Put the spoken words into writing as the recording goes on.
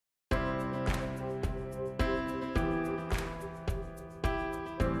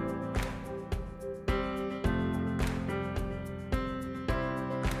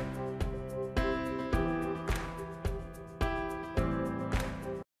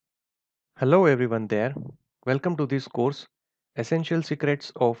Hello everyone there. Welcome to this course, Essential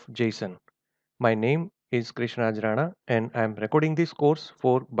Secrets of JSON. My name is Krishnaraj Rana and I am recording this course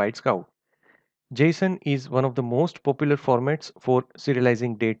for ByteScout. JSON is one of the most popular formats for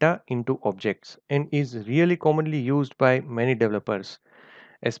serializing data into objects and is really commonly used by many developers,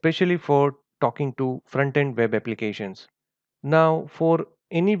 especially for talking to front-end web applications. Now, for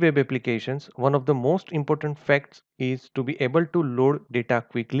any web applications, one of the most important facts is to be able to load data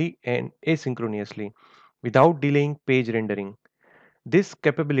quickly and asynchronously without delaying page rendering. This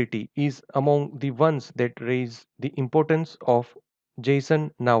capability is among the ones that raise the importance of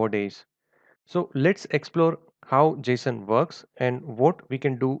JSON nowadays. So let's explore how JSON works and what we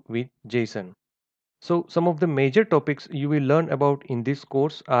can do with JSON. So some of the major topics you will learn about in this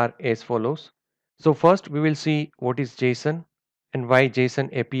course are as follows. So first we will see what is JSON and why JSON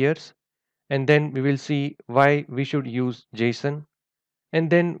appears, and then we will see why we should use JSON, and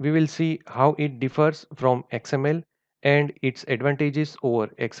then we will see how it differs from XML and its advantages over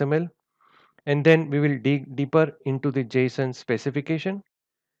XML, and then we will dig deeper into the JSON specification,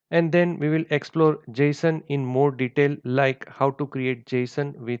 and then we will explore JSON in more detail, like how to create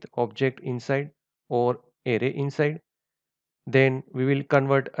JSON with object inside or array inside. Then we will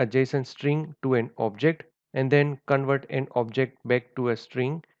convert a JSON string to an object and then convert an object back to a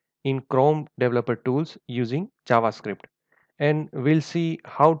string in Chrome Developer Tools using JavaScript. And we'll see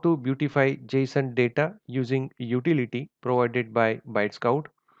how to beautify JSON data using utility provided by ByteScout.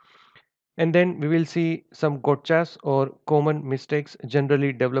 And then we will see some gotchas or common mistakes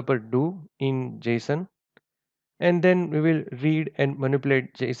generally developer do in JSON. And then we will read and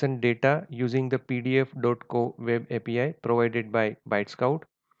manipulate JSON data using the pdf.co web API provided by ByteScout.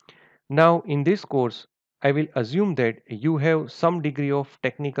 Now, in this course, I will assume that you have some degree of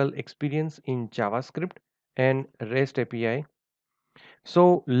technical experience in JavaScript and REST API.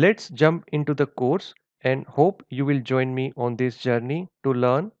 So let's jump into the course and hope you will join me on this journey to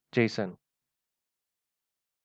learn JSON.